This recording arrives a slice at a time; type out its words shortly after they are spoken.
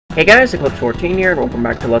Hey guys, Eclipse14 here, and welcome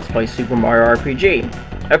back to Let's Play Super Mario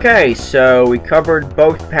RPG. Okay, so we covered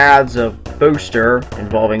both paths of Booster,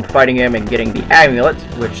 involving fighting him and getting the amulet,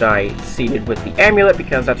 which I seeded with the amulet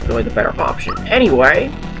because that's really the better option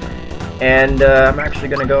anyway. And I'm actually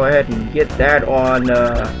going to go ahead and get that on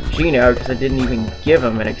Gino, because I didn't even give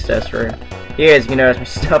him an accessory. As you know, my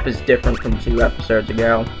stuff is different from 2 episodes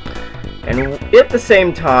ago. And at the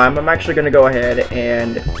same time, I'm actually going to go ahead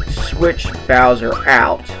and switch Bowser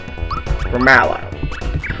out for Mallow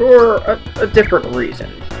for a different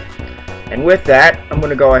reason. And with that, I'm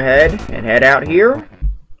going to go ahead and head out here,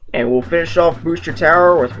 and we'll finish off Booster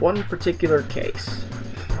Tower with one particular case.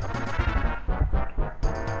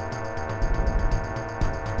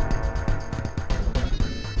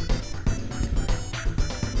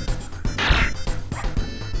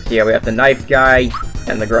 So yeah, we have the knife guy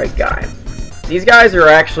and the great guy. These guys are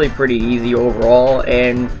actually pretty easy overall,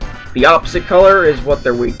 and the opposite color is what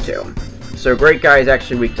they're weak to. So great guy is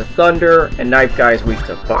actually weak to thunder, and knife guy is weak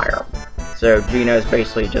to fire. So Gino is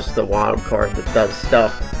basically just the wild card that does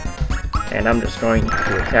stuff, and I'm just going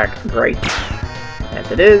to attack great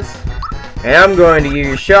as it is, and I'm going to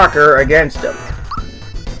use Shocker against him.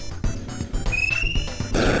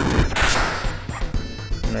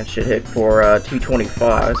 And that should hit for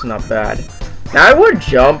 225. That's not bad. Now I would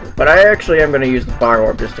jump, but I actually am going to use the Fire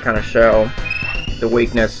Orb just to kind of show the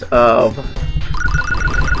weakness of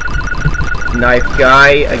Knife Guy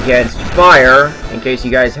against Fire, in case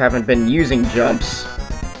you guys haven't been using jumps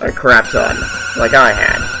a crap ton, like I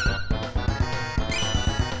had.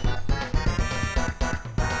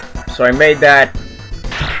 So I made that.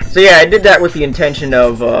 So yeah, I did that with the intention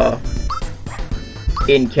of,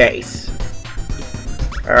 in case.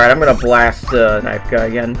 Alright, I'm going to blast Knife Guy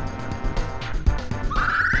again.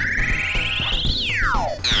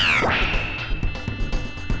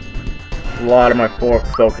 A lot of my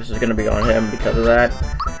focus is going to be on him because of that.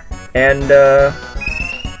 And,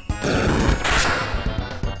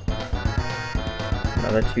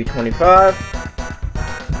 another 225.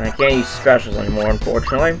 And I can't use specials anymore,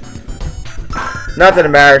 unfortunately. Not that it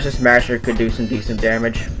matters, this Masher could do some decent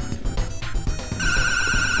damage.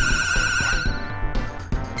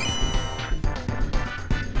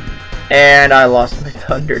 And I lost my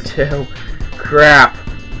thunder too. Crap.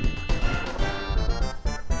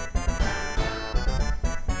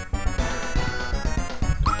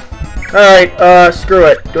 Alright, screw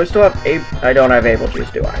it. Do I still have I don't have Able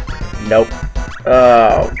Juice, do I? Nope.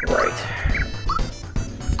 Oh, great.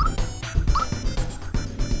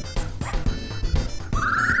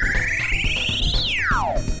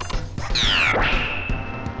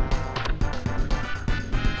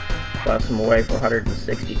 Blast him away for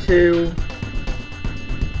 162.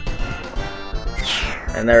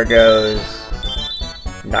 And there goes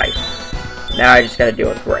Knife. Now I just gotta deal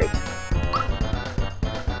with Great.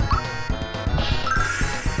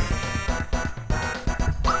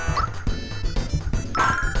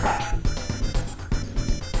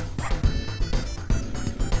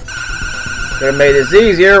 Could have made this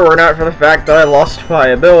easier were not for the fact that I lost my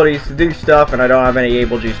abilities to do stuff and I don't have any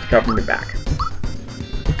Able Juice to cover me back.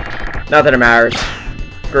 Not that it matters.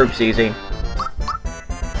 Group's easy.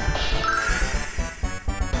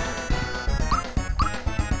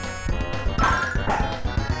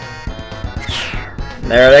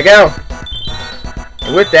 And there they go.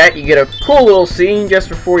 And with that, you get a cool little scene just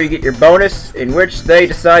before you get your bonus, in which they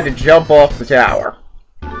decide to jump off the tower.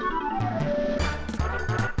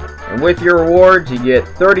 And with your rewards, you get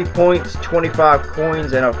 30 points, 25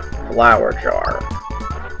 coins, and a flower jar.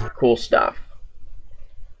 Cool stuff.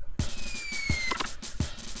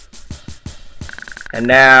 And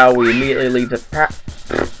now we immediately leave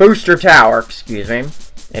the Booster Tower, excuse me,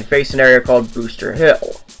 and face an area called Booster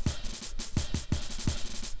Hill.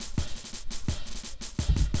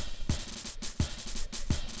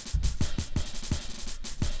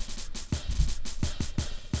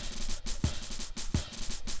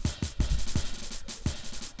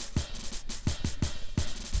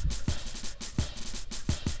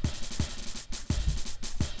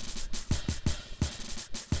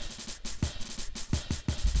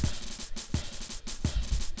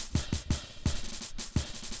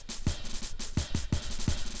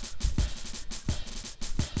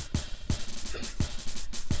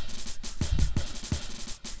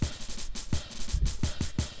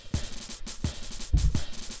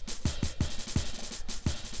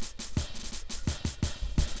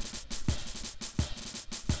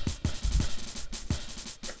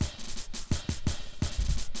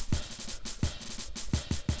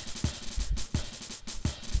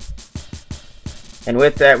 And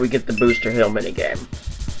with that, we get the Booster Hill minigame.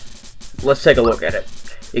 Let's take a look at it.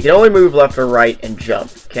 You can only move left or right and jump.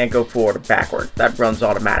 Can't go forward or backward. That runs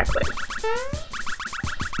automatically.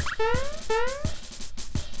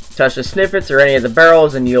 Touch the snippets or any of the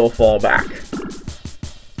barrels and you'll fall back.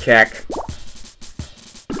 Check.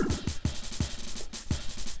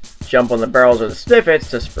 Jump on the barrels or the snippets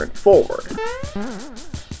to sprint forward.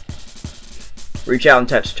 Reach out and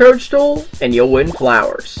touch Toadstool, and you'll win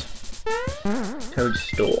flowers.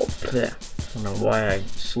 Toadstool. Blech. I don't know why I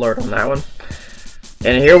slurred on that one.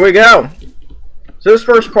 And here we go. So this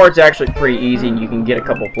first part's actually pretty easy, and you can get a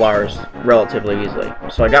couple flowers relatively easily.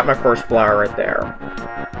 So I got my first flower right there.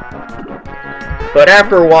 But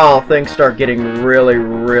after a while, things start getting really,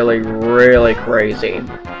 really, really crazy.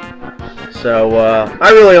 So, I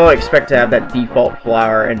really only expect to have that default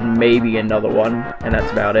flower and maybe another one, and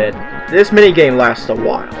that's about it. This minigame lasts a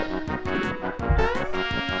while.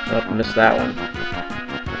 Oh, missed that one.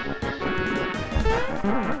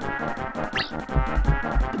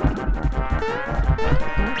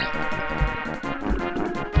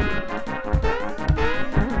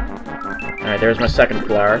 Alright, there's my second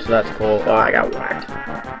flower, so that's cool. Oh, I got whacked.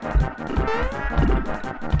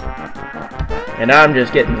 And I'm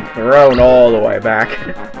just getting thrown all the way back.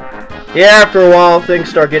 Yeah, after a while, things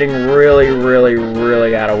start getting really, really,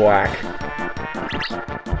 really out of whack.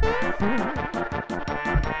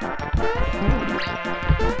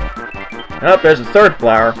 Oh, there's a third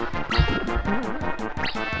flower.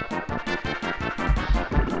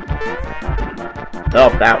 Oh,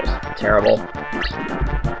 that was terrible.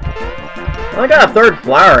 Well, I got a third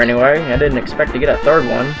flower anyway. I didn't expect to get a third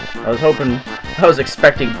one. I was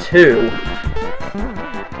expecting two.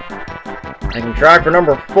 I can try for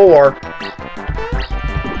number 4.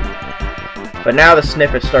 But now the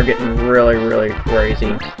snippets start getting really, really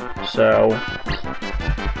crazy. So...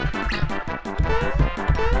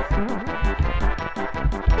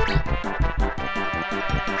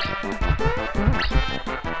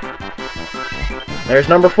 there's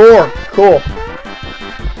number 4. Cool.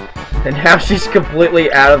 And now she's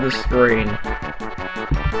completely out of the screen.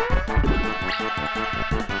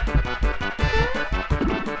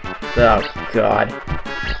 Oh, God.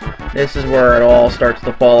 This is where it all starts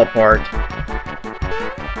to fall apart.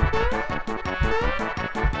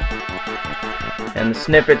 And the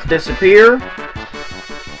snippets disappear.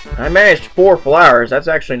 I managed 4 flowers. That's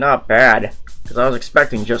actually not bad, because I was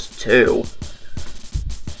expecting just 2.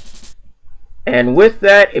 And with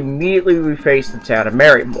that, immediately we face the town of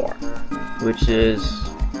Marymore, which is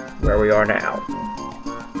where we are now.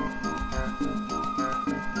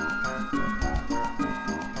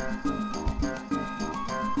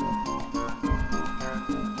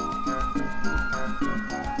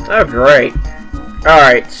 Oh, great.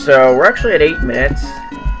 Alright, so we're actually at 8 minutes.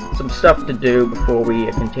 Some stuff to do before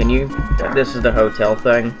we continue. This is the hotel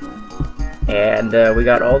thing. And we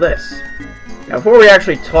got all this. Now, before we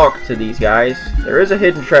actually talk to these guys, there is a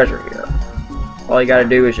hidden treasure here. All you gotta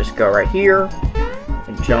do is just go right here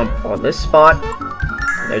and jump on this spot.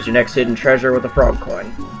 And there's your next hidden treasure with a frog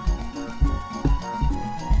coin.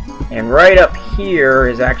 And right up here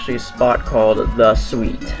is actually a spot called the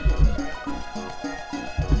Suite.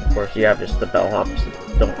 Of course, you have just the bellhops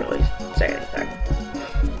that don't really say anything.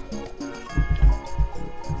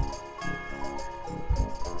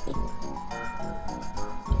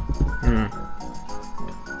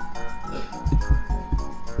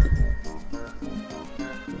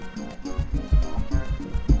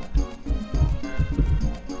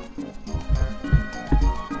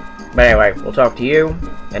 But anyway, we'll talk to you.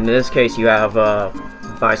 And in this case, you have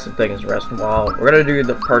buy some things, rest a while. We're gonna do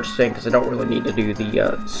the purchasing because I don't really need to do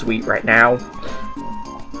the suite right now.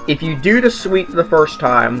 If you do the suite for the first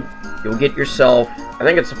time, you'll get yourself, I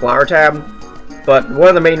think it's a flower tab, but one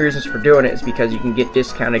of the main reasons for doing it is because you can get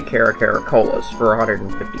discounted Cara Colas for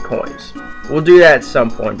 150 coins. We'll do that at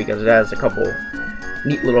some point because it has a couple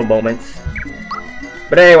neat little moments.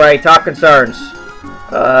 But anyway, top concerns.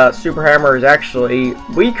 Super Hammer is actually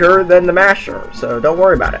weaker than the Masher, so don't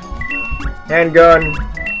worry about it. Handgun.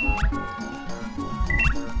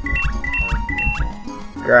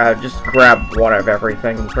 Just grab one of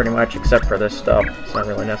everything, pretty much, except for this stuff. It's not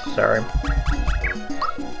really necessary.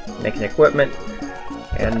 Making equipment.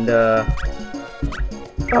 And, oh,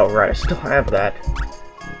 right, I still have that.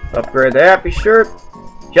 Upgrade the Happy Shirt.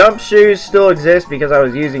 Jump shoes still exist because I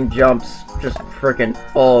was using jumps just freaking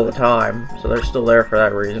all the time. So they're still there for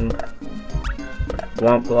that reason.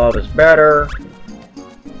 Womp Glove is better.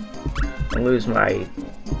 I'll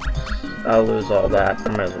lose all that. I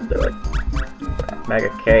might as well do it. Mega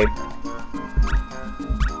Cape.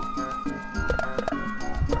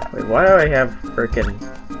 Wait, why do I have freaking...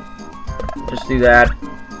 Just do that.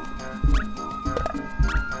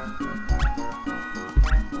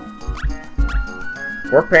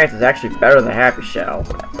 Work Pants is actually better than Happy Shell.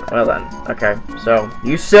 Well then, okay. So,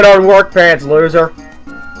 you sit on Work Pants, loser!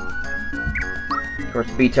 Of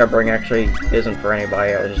course, B-Tubbering actually isn't for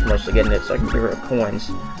anybody. I was just mostly getting it so I can get rid of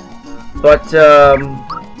coins. But,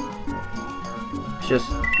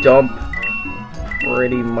 just dump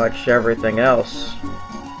pretty much everything else.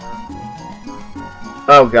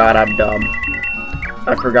 Oh god, I'm dumb.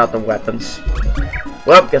 I forgot the weapons.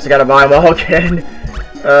 Well, guess I gotta buy them all again.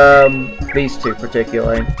 These two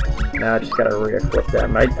particularly. Now I just gotta re-equip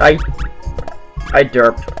them. I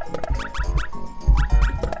derped.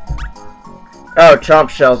 Oh, Chomp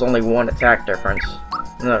Shell's only one attack difference.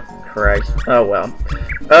 Oh, Christ. Oh, well.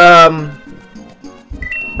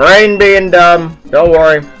 Brain being dumb. Don't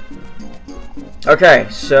worry. Okay,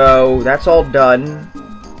 so that's all done.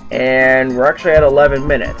 And we're actually at 11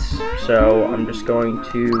 minutes. So I'm just going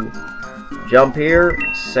to jump here,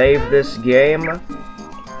 save this game,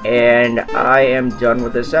 and I am done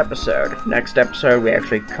with this episode. Next episode, we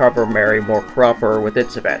actually cover Mary More proper with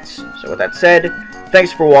its events. So with that said,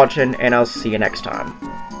 thanks for watching, and I'll see you next time.